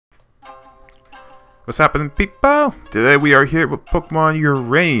What's happening, people? Today we are here with Pokemon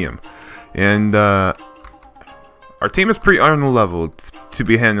Uranium. And, our team is pretty unleveled to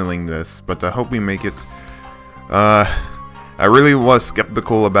be handling this, but I hope we make it. I really was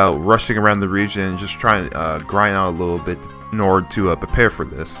skeptical about rushing around the region and just trying to grind out a little bit in order to prepare for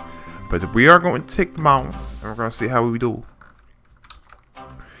this. But we are going to take them out, and we're going to see how we do.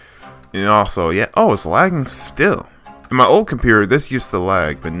 And also, yeah, oh, it's lagging still. In my old computer, this used to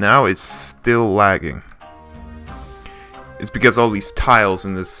lag, but now it's still lagging. It's because all these tiles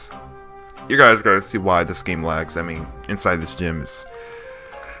in this... You guys gotta see why this game lags. I mean, inside this gym is...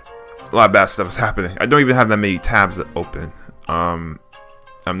 a lot of bad stuff is happening. I don't even have that many tabs that open. I'm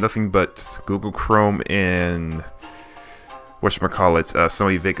nothing but Google Chrome and... whatchamacallit,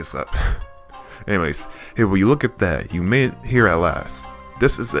 Sony Vegas up. Anyways, hey, will you look at that? You made it here at last.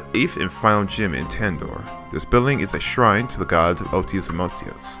 This is the 8th and final gym in Tandor. This building is a shrine to the gods of Otius and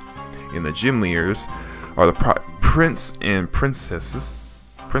Motius. And the gym leaders are the prince and princess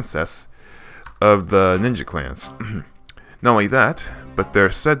of the ninja clans. Not only that, but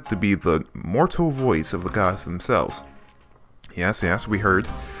they're said to be the mortal voice of the gods themselves. Yes, we heard.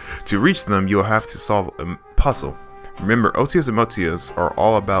 To reach them, you'll have to solve a puzzle. Remember, Otius and Motius are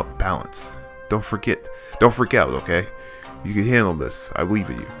all about balance. Don't freak out, okay? You can handle this. I believe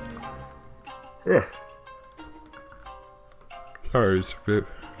in you. Yeah. Sorry, it's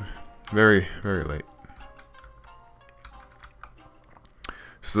very, very late.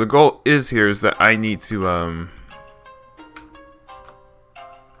 So the goal is that I need to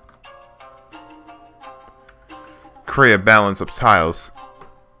create a balance of tiles.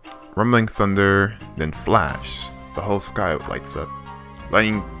 Rumbling thunder, then flash. The whole sky lights up.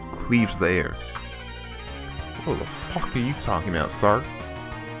 Lightning cleaves the air. What the fuck are you talking about, Sark?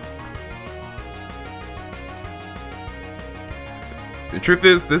 The truth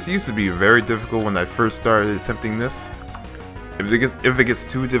is, this used to be very difficult when I first started attempting this. If it gets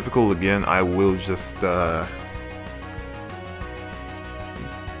too difficult again, I will just go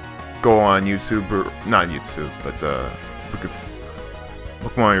on YouTube, or not YouTube, but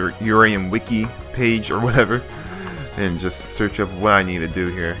Pokemon Uranium Wiki page or whatever, and just search up what I need to do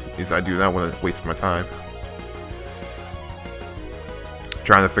here, because I do not want to waste my time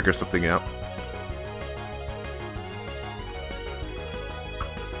trying to figure something out.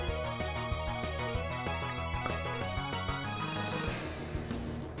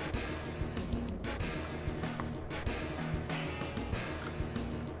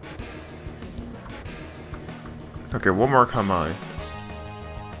 Okay, one more come on.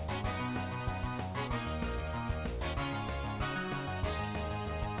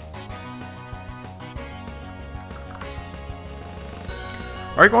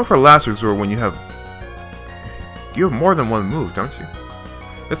 Are you going for last resort when you have more than one move, don't you?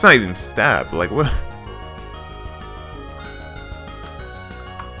 It's not even stab, like what?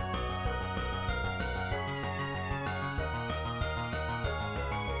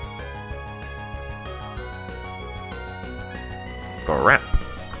 A ramp.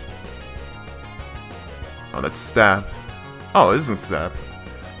 Oh, that's stab. Oh, it isn't stab.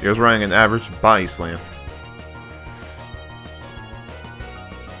 He was running an average body slam.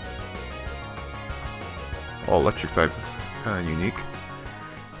 Oh, electric types is kind of unique.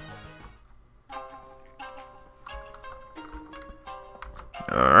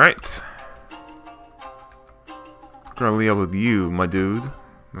 Alright. Gonna leave up with you, my dude.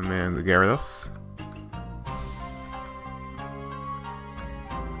 My man, the Gyarados.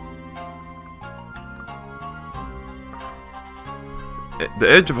 The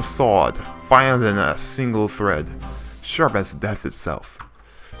edge of a sword, finer than a single thread, sharp as death itself.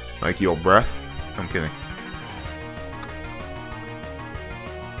 Like your breath? I'm kidding.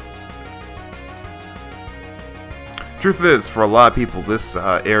 Truth is, for a lot of people, this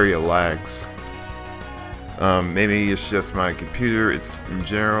area lags. Maybe it's just my computer, it's in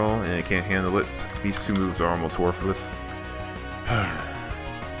general, and it can't handle it. These two moves are almost worthless.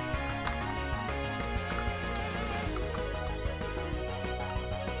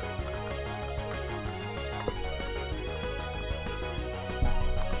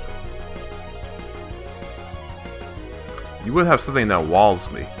 You would have something that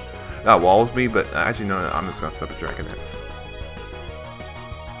walls me. Not walls me, but actually no, I'm just gonna step a Dragon Dance.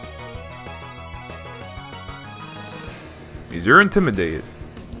 Because you're intimidated.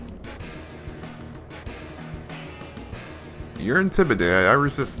 You're intimidated, I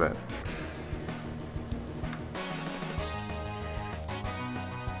resist that.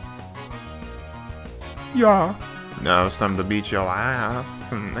 Yeah. Now it's time to beat your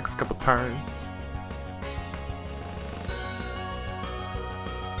ass in the next couple turns.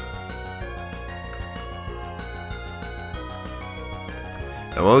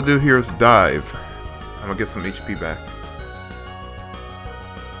 And what I'll do here is dive. I'm gonna get some HP back.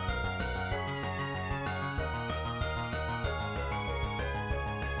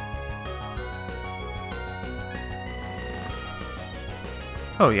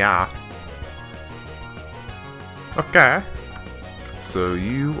 Oh yeah. Okay. So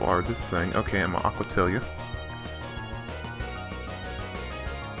you are this thing. Okay, I'm gonna Aqua Tail you.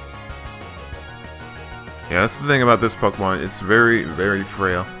 Yeah, that's the thing about this Pokemon. It's very, very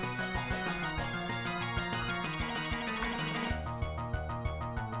frail.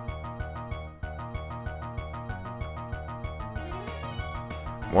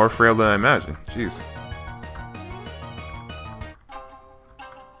 More frail than I imagined. Jeez.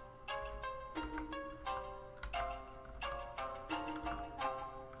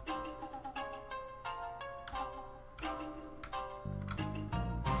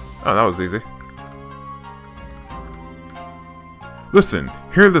 Oh, that was easy. Listen,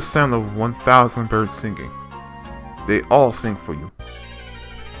 hear the sound of 1,000 birds singing. They all sing for you.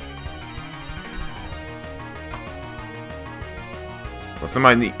 Well,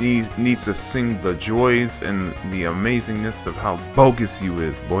 somebody needs to sing the joys and the amazingness of how bogus you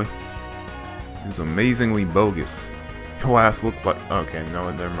is, boy. You's amazingly bogus. Your ass looks like... Okay, no,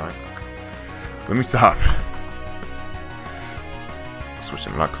 never mind. Let me stop.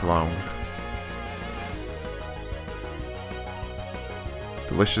 Switching Lux along.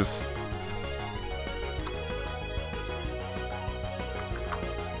 Delicious.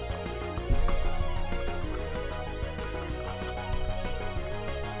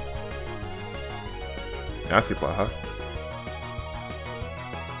 Yeah, I see fly, huh?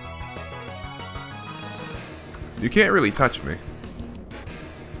 You can't really touch me.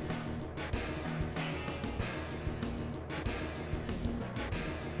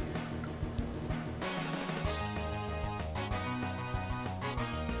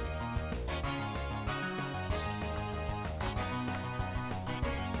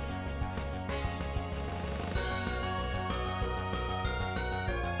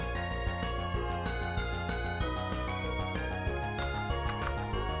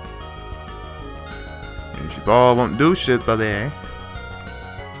 Energy Ball won't do shit, buddy.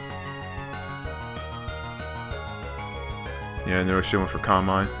 Yeah, no shit went for Calm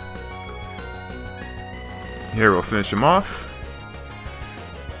Mind. Here, we'll finish him off.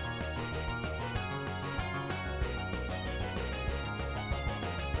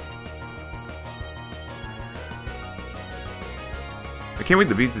 I can't wait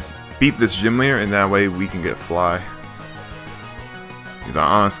to beat this gym leader, and that way we can get Fly. Because I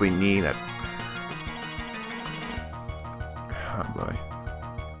honestly need it. Oh boy.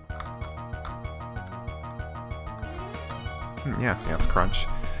 Yes, crunch.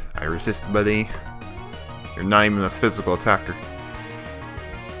 I resist, buddy. You're not even a physical attacker.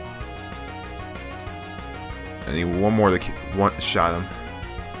 I need one more to one-shot him.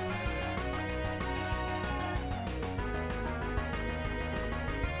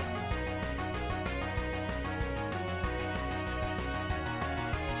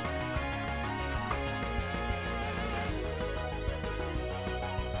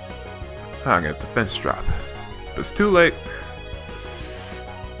 I got the fence drop. But it's too late.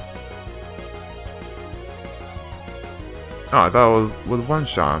 Oh, I thought it was with one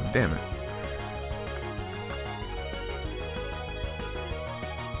shot. Damn it.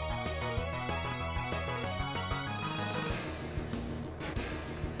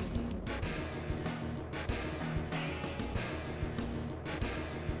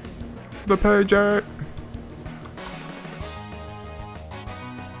 The pager.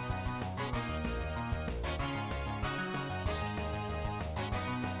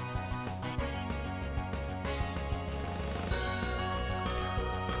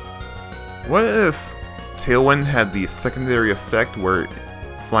 What if Tailwind had the secondary effect where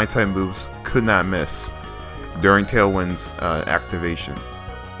flying type moves could not miss during Tailwind's activation?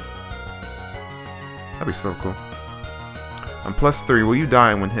 That'd be so cool. On +3, will you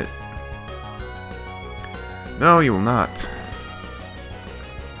die when hit? No, you will not.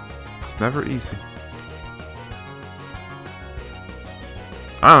 It's never easy.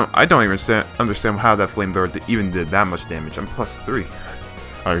 I don't even understand how that flamethrower even did that much damage. I'm +3.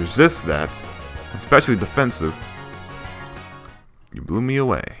 I resist that. Especially defensive. You blew me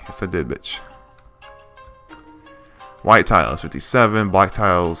away. Yes, I did, bitch. White tiles, 57. Black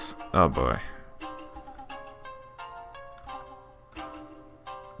tiles, oh boy.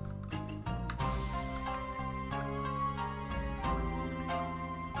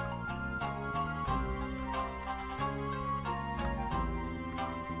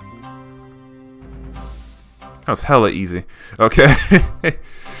 That was hella easy. Okay.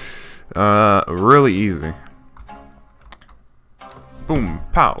 Really easy. Boom,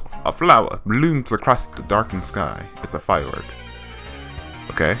 pow. A flower blooms across the darkened sky. It's a firework.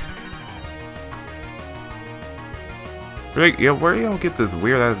 Okay. Yeah, where do y'all get this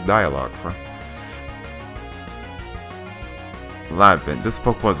weird-ass dialogue from? Live event. This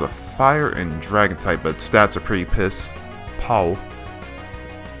Pokemon is a fire and dragon type, but stats are pretty pissed. Pow.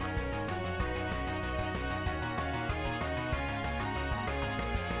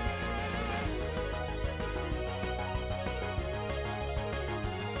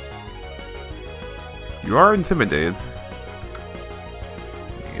 You are intimidated.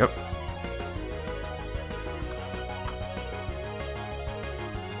 Yep.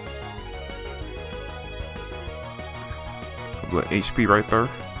 A little HP right there.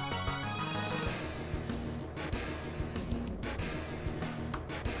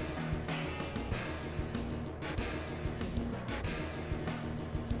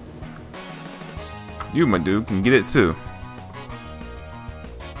 You, my dude, can get it too.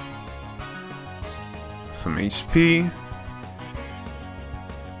 Some HP.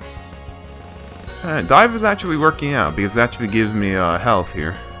 Dive is actually working out because it actually gives me health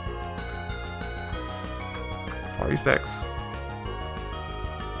here. 46.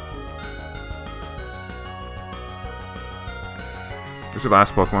 This is the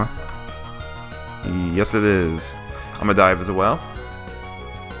last Pokemon. Yes, it is. I'm gonna dive as well.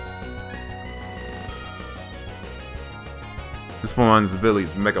 This Pokemon's ability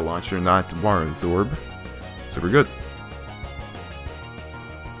is Mega Launcher, not Water Absorb. Super good.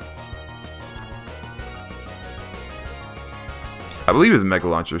 I believe it's Mega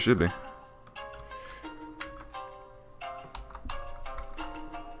Launcher, should be.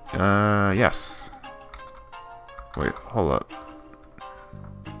 Yes. Wait, hold up.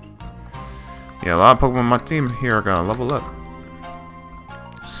 Yeah, a lot of Pokemon on my team here are gonna level up.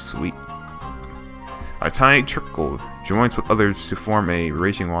 Sweet. A tiny trickle joins with others to form a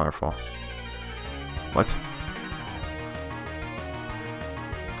raging waterfall. What?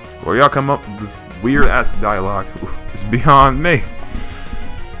 Where y'all come up with this weird ass dialogue? It's beyond me.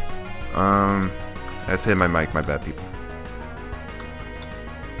 I just hit my mic, my bad, people.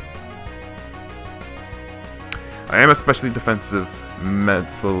 I am especially defensive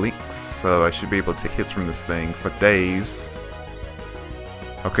mentally, so I should be able to take hits from this thing for days.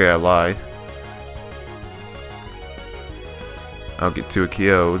 Okay, I lied. I'll get 2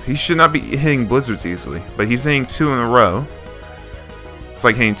 KO'd. He should not be hitting blizzards easily, but he's hitting 2 in a row. It's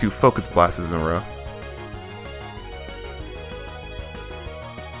like hitting 2 focus blasts in a row.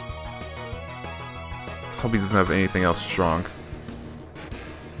 Let's hope he doesn't have anything else strong.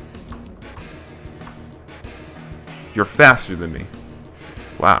 You're faster than me.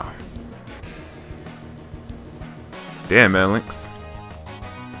 Wow. Damn, man, Lynx.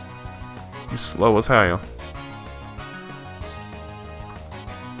 You slow as hell.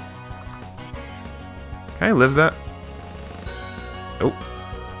 Can I live that? Nope.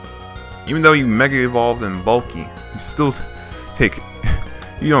 Even though you mega evolved and bulky, you still take.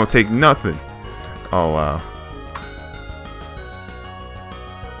 You don't take nothing. Oh wow.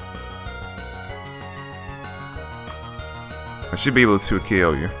 I should be able to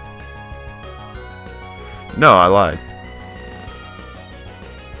KO you. No, I lied.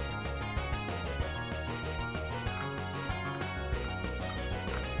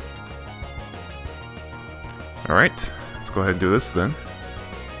 Alright, let's go ahead and do this then.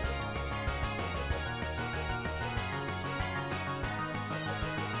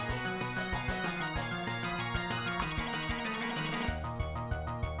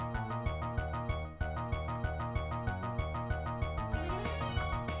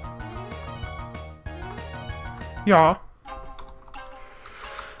 Yeah.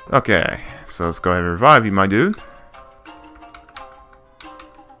 Okay, so let's go ahead and revive you, my dude.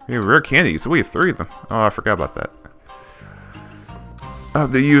 Hey, rare candies. We have 3 of them. Oh, I forgot about that. I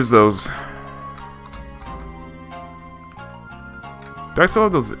have to use those. Do I still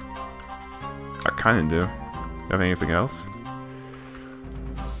have those? I kind of do. Have anything else?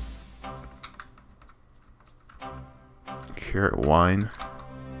 Carrot wine.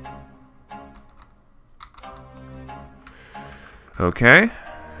 Okay,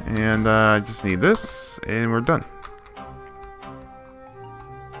 and I just need this, and we're done.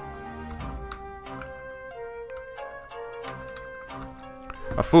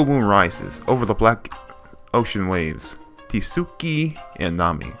 A full moon rises over the black ocean waves. Tisuki and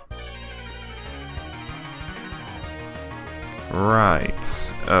Nami.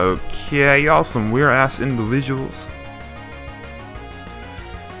 Right. Okay, y'all, some weird ass individuals.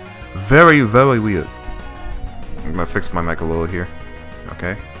 Very, very weird. I'm gonna fix my mic a little here.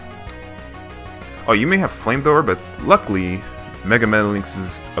 Okay. Oh, you may have flamethrower, but luckily, Mega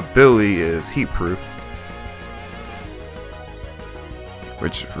Metallink's ability is heat proof,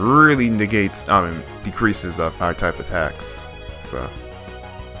 which really negates, decreases fire type attacks. So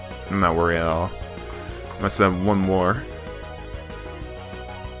I'm not worried at all. I must have one more.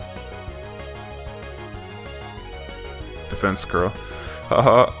 Defense curl.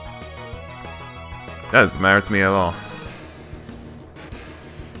 Haha. That doesn't matter to me at all.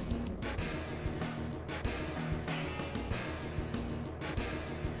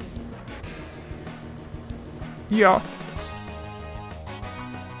 Yeah.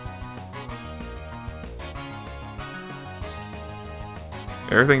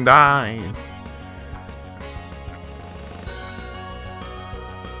 Everything dies.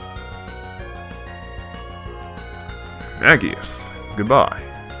 Magius, goodbye.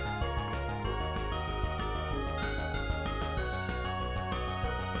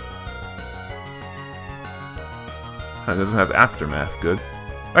 It doesn't have aftermath, good.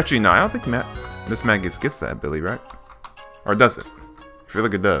 Actually, no, I don't think Miss Magius gets that ability, right? Or does it? I feel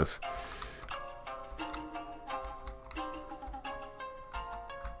like it does.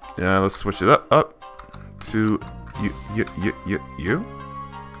 Yeah, let's switch it up to you?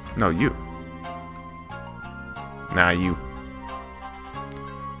 No, you. Nah, you.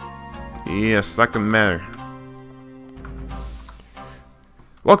 Yes, second matter.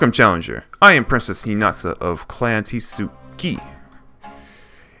 Welcome, Challenger. I am Princess Hinata of Clan Tsuki.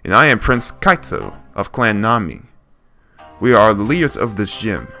 And I am Prince Kaito of Clan Nami. We are the leaders of this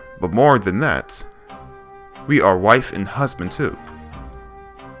gym, but more than that, we are wife and husband too.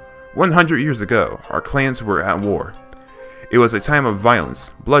 100 years ago, our clans were at war. It was a time of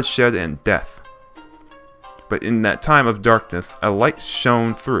violence, bloodshed, and death. But in that time of darkness, a light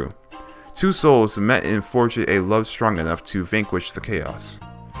shone through. Two souls met and forged a love strong enough to vanquish the chaos.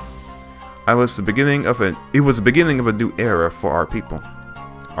 It was the beginning of a new era for our people.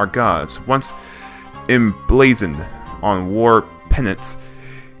 Our gods, once emblazoned on war pennants,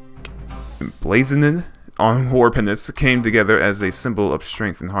 came together as a symbol of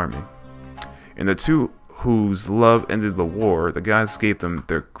strength and harmony. And the two whose love ended the war, the gods gave them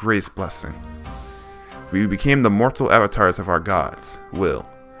their greatest blessing. We became the mortal avatars of our gods' will.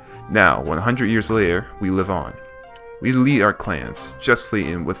 Now, 100 years later, we live on. We lead our clans,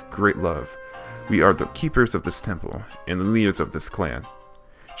 justly and with great love. We are the keepers of this temple, and the leaders of this clan.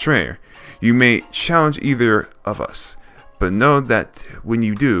 Trainer, you may challenge either of us, but know that when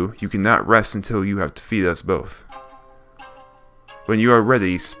you do, you cannot rest until you have defeated us both. When you are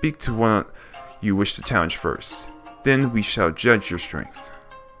ready, speak to one you wish to challenge first. Then we shall judge your strength.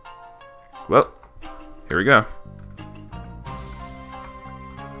 Well, here we go.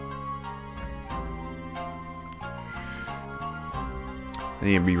 I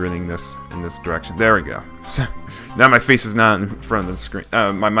need to be running this in this direction. There we go. So, now my face is not in front of the screen.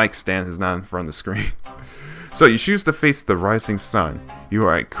 My mic stand is not in front of the screen. So you choose to face the rising sun. You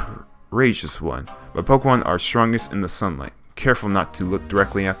are a courageous one, but Pokemon are strongest in the sunlight. Careful not to look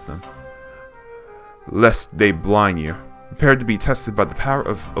directly at them, lest they blind you. Prepare to be tested by the power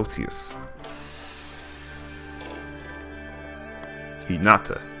of Otius.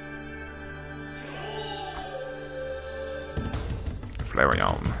 Hinata.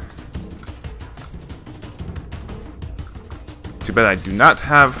 Flareon. Too bad I do not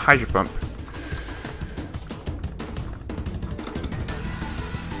have Hydro Pump.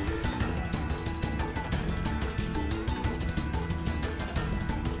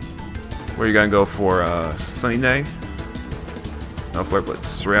 Where are you gonna go for Sunny Day? No Flare Blitz,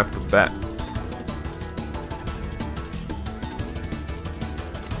 straight off the bat.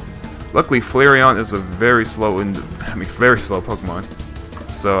 Luckily, Flareon is a very slow Pokemon,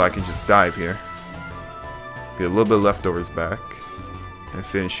 so I can just dive here, get a little bit of leftovers back, and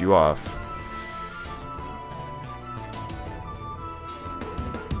finish you off.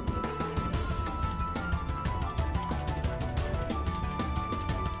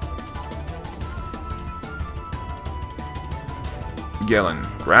 Yelling,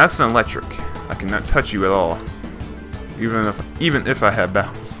 grass and electric. I cannot touch you at all, even if I had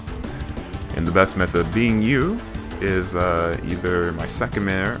bounce. And the best method of being you is either my second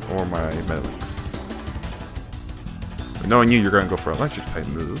mana or my Metalix. But knowing you, you're going to go for electric type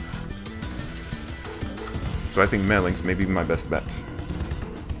move. So I think Metalix may be my best bet.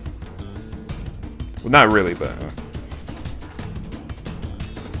 Well, not really, but...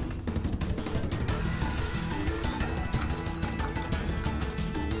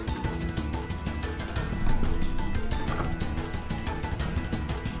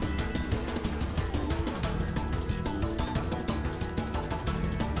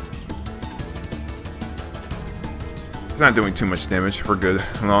 not doing too much damage. We're good,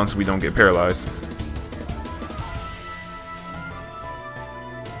 as long as we don't get paralyzed.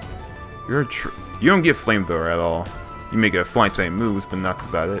 You don't get flamethrower at all. You may get flying type moves, but that's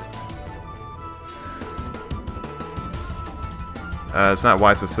about it. It's not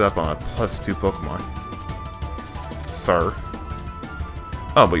wise to set up on a +2 Pokemon. Sir.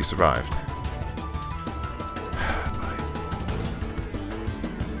 Oh, but you survived.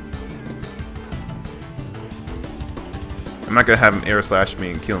 I'm not gonna have him air slash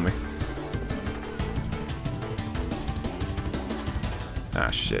me and kill me. Ah,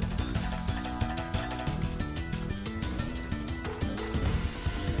 shit.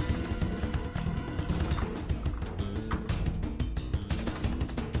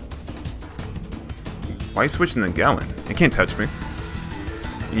 Why are you switching to Gallon? It can't touch me.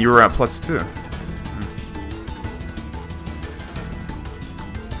 And you were at +2.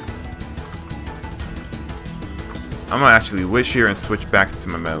 I'm gonna actually wish here and switch back to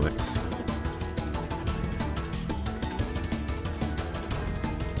my Metalics.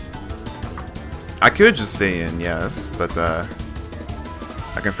 I could just stay in, yes, but I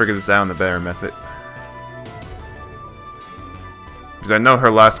can figure this out in the better method. Because I know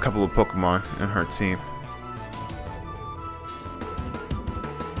her last couple of Pokemon in her team.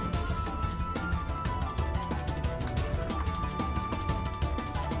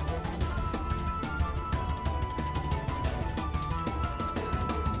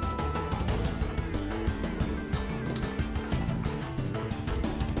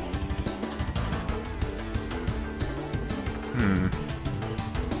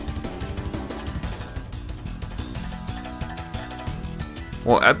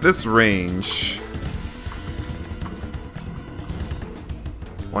 Well, at this range,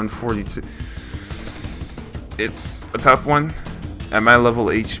 142. It's a tough one. At my level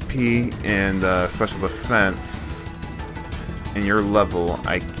HP and special defense, and your level,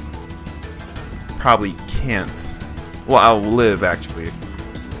 I probably can't. Well, I'll live actually.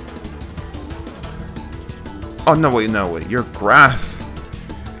 Oh no! Wait, no wait. You're grass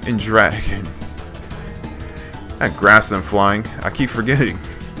and dragon. That grass and flying. I keep forgetting.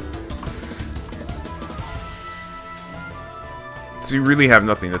 So you really have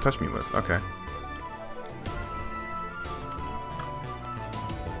nothing to touch me with. Okay.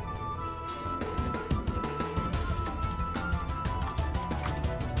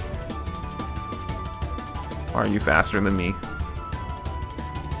 Are you faster than me?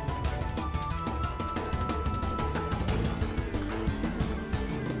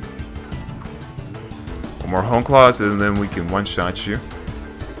 More Home Claws, and then we can one-shot you.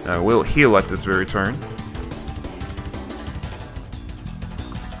 We'll heal at this very turn.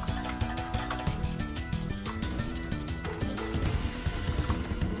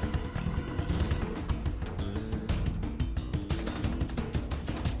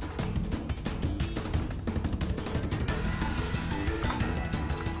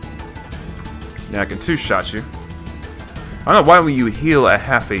 Yeah, I can two-shot you. I don't know why would you heal at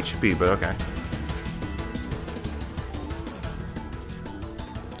half HP, but okay.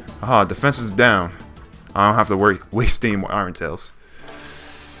 Ah, defense is down. I don't have to waste any more Iron Tails.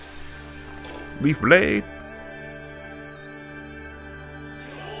 Leaf Blade.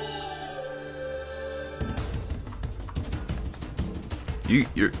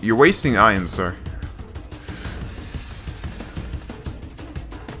 You're wasting items, sir.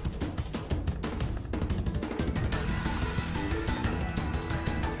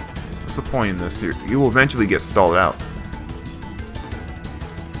 What's the point in this? You will eventually get stalled out.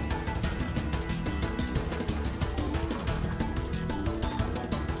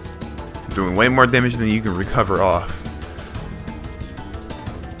 Doing way more damage than you can recover off.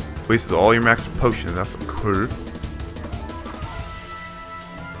 Wasted all your max potions, that's cool.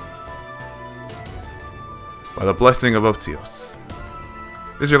 By the blessing of Otios.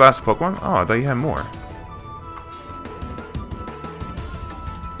 This is your last Pokemon? Oh, I thought you had more.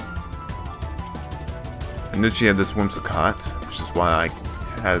 I knew she had this Whimsicott, which is why I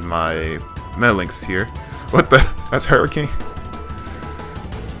had my Metalinks here. What the? That's Hurricane?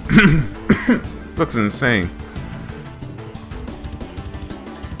 Looks insane.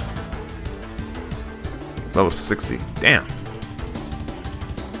 Level 60. Damn.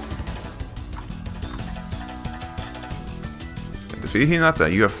 Defeat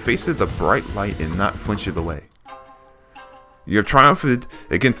Hinata, you have faced the bright light and not flinched away. You have triumphed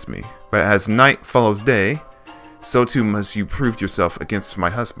against me, but as night follows day, so too must you prove yourself against my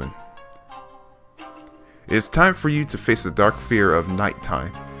husband. It is time for you to face the dark fear of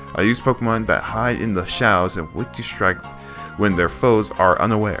nighttime. I use Pokemon that hide in the shadows and wait to strike when their foes are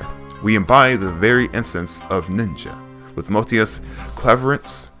unaware. We embody the very essence of ninja. With Motia's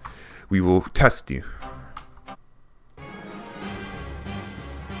cleverance, we will test you.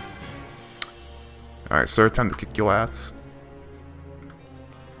 Alright, sir, time to kick your ass.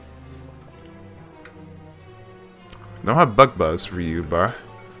 I don't have bug buzz for you, but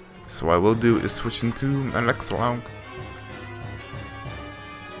so what I will do is switch into my next round.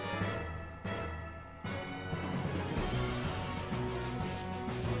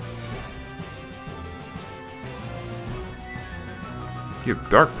 Give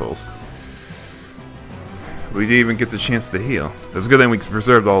Dark Pulse. We didn't even get the chance to heal. It's a good thing we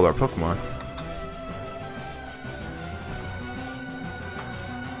preserved all our Pokemon.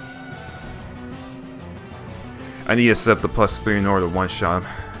 I need to set up the +3 in order to one-shot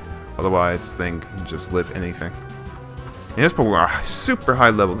him. Otherwise, this thing can just live anything. And this Pokemon are super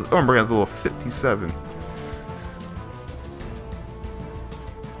high level. This Umbreon has a level 57.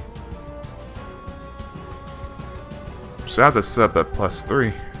 So I have to set up at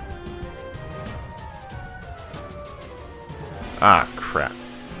 +3. Ah, crap.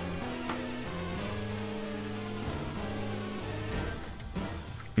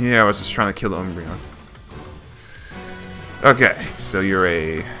 Yeah, I was just trying to kill the Umbreon. Okay, so you're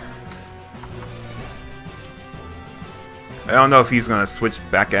a... I don't know if he's gonna switch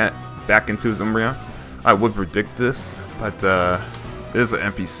back into his Umbreon. I would predict this, but it is an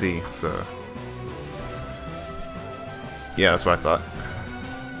NPC, so... Yeah, that's what I thought.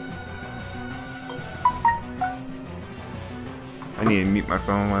 I need to mute my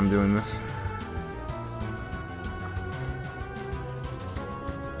phone while I'm doing this.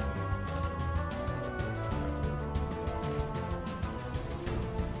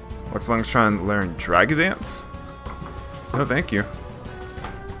 What's long as trying to learn Dragon Dance? No, thank you.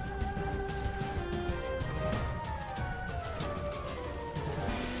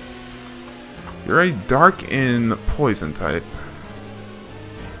 You're a dark and poison type.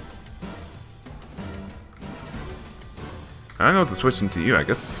 I don't know what to switch into you. I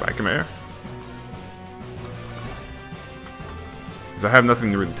guess Psychomare. Because I have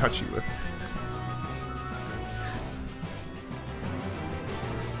nothing to really touch you with.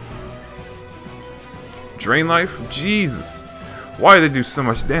 Drain Life? Jesus. Why do they do so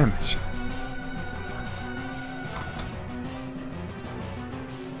much damage?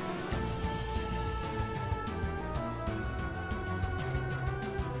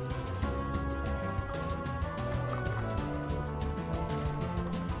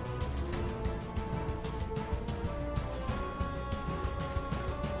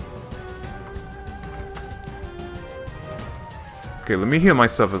 Okay, let me heal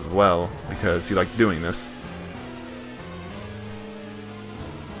myself as well, because you like doing this.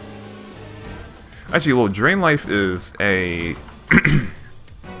 Actually, well, Drain Life is a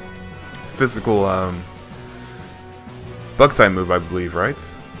physical bug type move, I believe, right?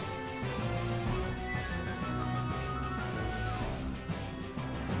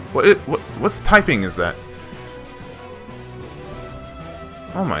 What's typing is that?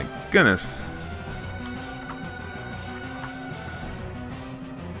 Oh my goodness.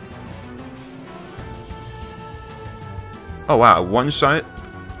 Oh wow, one shot?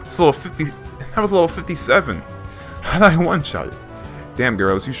 It's a level 50. That was level 57. How did I one shot it? Damn,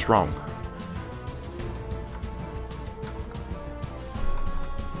 girls, you strong.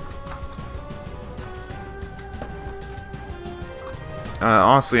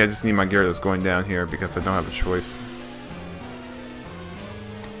 Honestly, I just need my Gyarados going down here because I don't have a choice.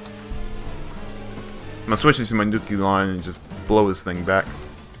 I'm gonna switch into my Nuki line and just blow this thing back.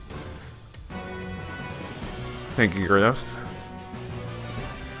 Thank you, Gyarados,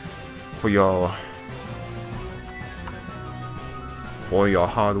 for your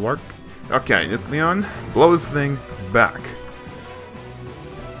hard work. Okay, Nucleon, blow this thing back.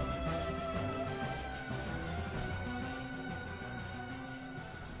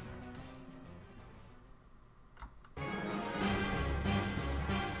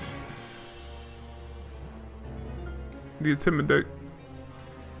 The Intimidate.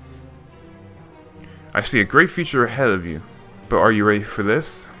 I see a great future ahead of you, but are you ready for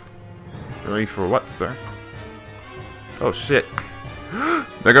this? Ready for what, sir? Oh shit.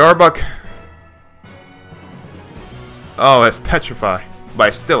 Mega Arbok! Oh, that's Petrify, but I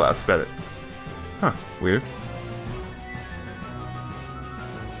still outsped it. Huh, weird.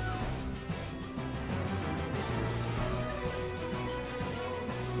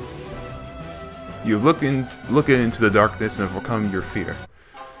 You've looked into the darkness and have overcome your fear.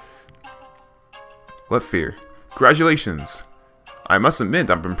 What fear? Congratulations! I must admit,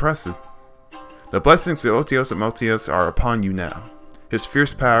 I'm impressed. The blessings of Otios and Motias are upon you now. His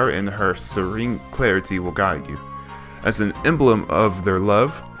fierce power and her serene clarity will guide you. As an emblem of their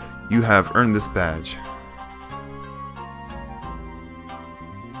love, you have earned this badge.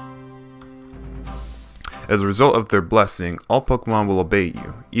 As a result of their blessing, all Pokemon will obey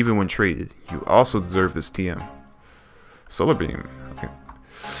you, even when traded. You also deserve this TM. Solar Beam. Okay.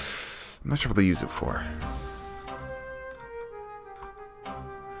 I'm not sure what to use it for.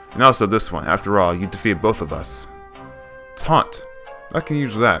 And also this one. After all, you defeated both of us. Taunt. I can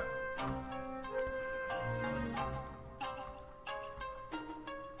use that.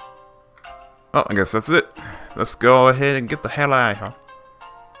 Oh, I guess that's it. Let's go ahead and get the hell out of here.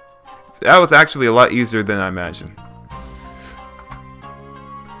 That was actually a lot easier than I imagined.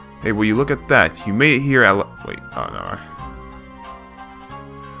 Hey, will you look at that? You made it here at wait, oh no.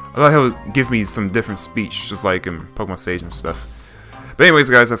 I thought he would give me some different speech, just like in Pokemon Stage and stuff. But anyways,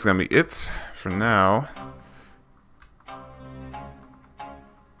 guys, that's gonna be it for now.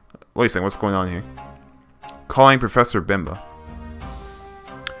 Wait a second, what's going on here? Calling Professor Bimba.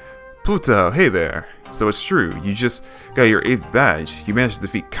 Pluto, hey there. So it's true, you just got your 8th badge. You managed to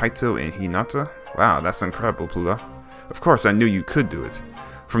defeat Kaito and Hinata? Wow, that's incredible, Pluto. Of course, I knew you could do it.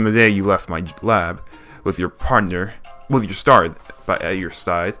 From the day you left my lab with your star at your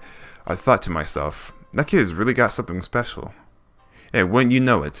side, I thought to myself, that kid has really got something special. And when you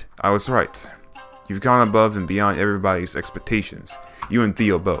know it, I was right. You've gone above and beyond everybody's expectations. You and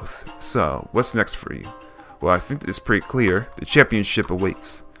Theo both. So, what's next for you? Well, I think it's pretty clear. The championship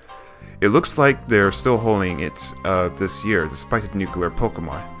awaits. It looks like they're still holding it this year, despite the nuclear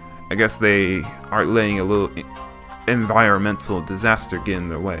Pokemon. I guess they aren't letting a little environmental disaster get in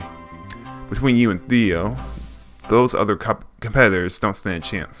their way. Between you and Theo, those other competitors don't stand a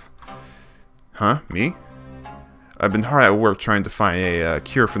chance. Huh? Me? I've been hard at work trying to find a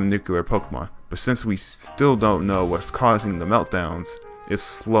cure for the nuclear Pokemon, but since we still don't know what's causing the meltdowns, it's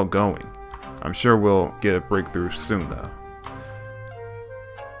slow going. I'm sure we'll get a breakthrough soon, though.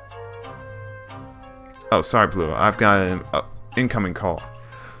 Oh, sorry, Blue. I've got an incoming call.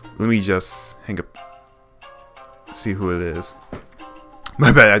 Let me just hang up. See who it is.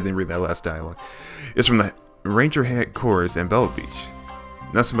 My bad, I didn't read that last dialogue. It's from the Ranger headquarters in Bella Beach.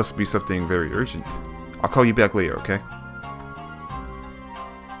 This must be something very urgent. I'll call you back later, okay?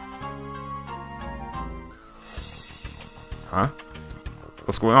 Huh?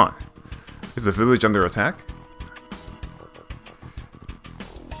 What's going on? Is the village under attack?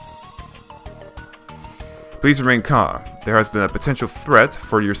 Please remain calm. There has been a potential threat.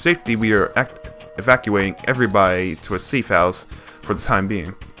 For your safety, we are evacuating everybody to a safe house for the time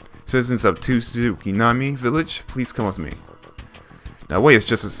being. Citizens of Tsukinami Village, please come with me. Now wait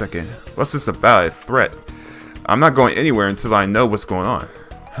just a second. What's this about? A threat? I'm not going anywhere until I know what's going on.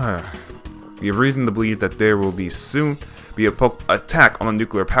 We have reason to believe that there will soon be an attack on a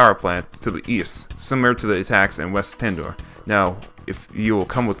nuclear power plant to the east, similar to the attacks in West Tendor. Now, if you will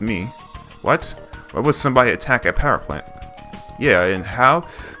come with me. What? Why would somebody attack a power plant? Yeah, and how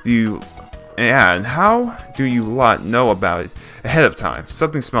do you lot know about it ahead of time?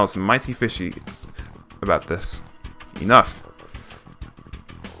 Something smells mighty fishy about this. Enough.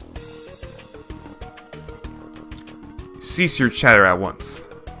 Cease your chatter at once.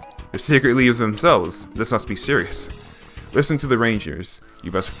 The secret leaders themselves. This must be serious. Listen to the Rangers.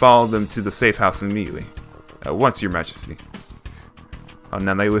 You must follow them to the safe house immediately. At once, Your Majesty. Oh,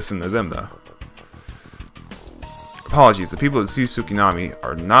 now they listen to them, though. Apologies, the people of Tsukinami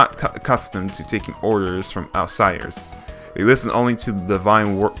are not accustomed to taking orders from outsiders. They listen only to the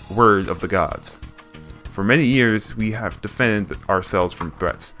divine word of the gods. For many years, we have defended ourselves from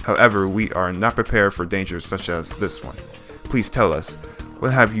threats. However, we are not prepared for dangers such as this one. Please tell us,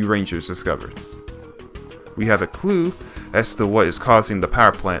 what have you Rangers discovered? We have a clue as to what is causing the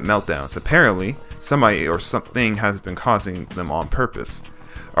power plant meltdowns. Apparently, somebody or something has been causing them on purpose.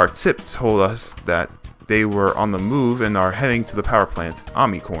 Our tip told us that they were on the move and are heading to the power plant,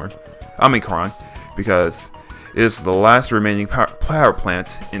 Omicron, because it is the last remaining power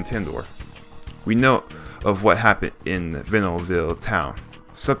plant in Tendor. We know of what happened in Vinnoville town,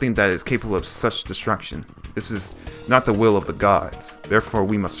 something that is capable of such destruction. This is not the will of the gods, therefore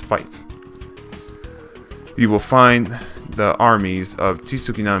we must fight. You will find the armies of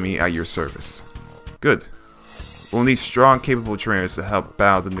Tsukinami at your service. Good. We'll need strong, capable trainers to help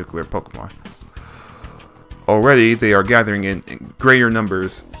battle the nuclear Pokemon. Already, they are gathering in greater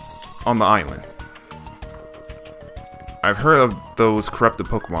numbers on the island. I've heard of those corrupted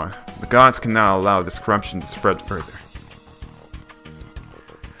Pokemon. The gods cannot allow this corruption to spread further.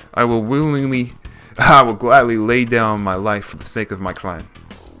 I will gladly lay down my life for the sake of my clan.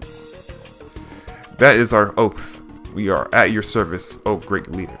 That is our oath. We are at your service, O great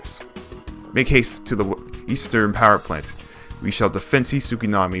leaders. Make haste to the Eastern Power Plant. We shall defend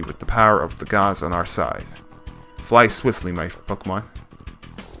Tsukunami with the power of the gods on our side. Fly swiftly, my Pokemon.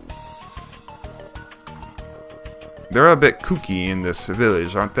 They're a bit kooky in this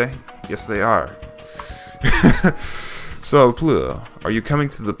village, aren't they? Yes, they are. So, Pluto, are you coming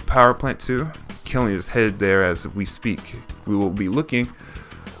to the power plant too? Killing is headed there as we speak. We will be looking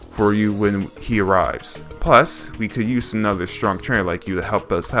for you when he arrives. Plus, we could use another strong trainer like you to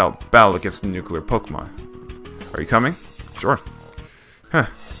help us out battle against the nuclear Pokemon. Are you coming? Sure. Huh.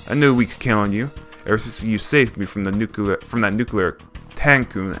 I knew we could count on you. Ever since you saved me from that nuclear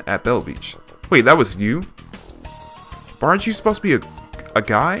Tankoon at Bell Beach. Wait, that was you? But aren't you supposed to be a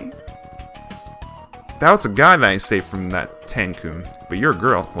guy? That was a guy that I saved from that Tankoon. But you're a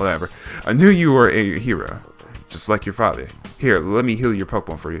girl, whatever. I knew you were a hero. Just like your father. Here, let me heal your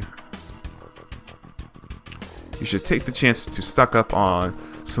Pokemon for you. You should take the chance to stock up on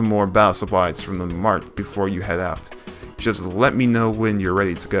some more battle supplies from the mart before you head out. Just let me know when you're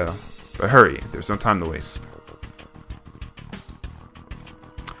ready to go. But hurry, there's no time to waste.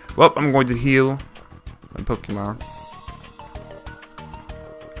 Well, I'm going to heal my Pokemon.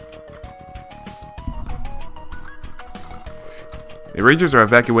 The Rangers are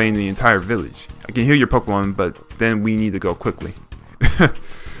evacuating the entire village. I can heal your Pokemon, but then we need to go quickly.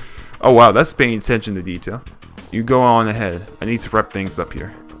 Oh wow, that's paying attention to detail. You go on ahead. I need to wrap things up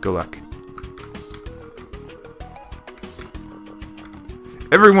here. Good luck.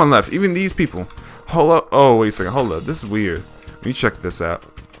 Everyone left, even these people. Hold up. Oh, wait a second. Hold up. This is weird. Let me check this out.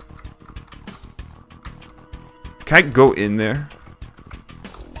 Can I go in there?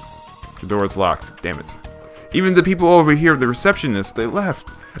 The door is locked. Damn it. Even the people over here, the receptionists, they left.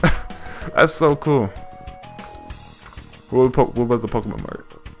 That's so cool. What about the Pokemon Mart?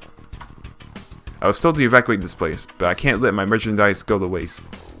 I was told to evacuate this place, but I can't let my merchandise go to waste.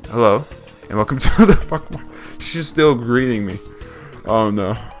 Hello, and welcome to the Pokemon. She's still greeting me. Oh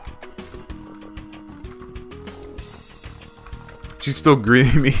no. She's still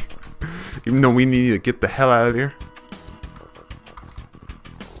greeting me, even though we need to get the hell out of here.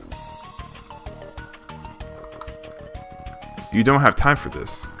 You don't have time for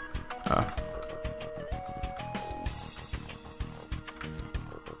this.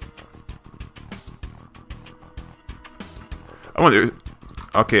 I wonder.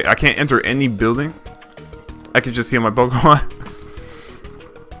 Okay, I can't enter any building. I can just heal my Pokemon.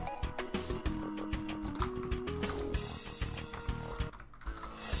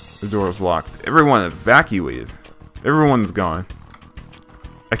 The door is locked. Everyone evacuated. Everyone's gone.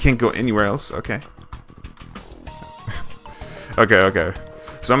 I can't go anywhere else. Okay. Okay.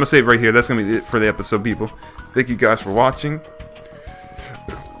 So I'm gonna save right here. That's gonna be it for the episode, people. Thank you guys for watching.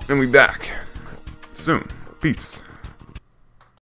 And we back soon. Peace.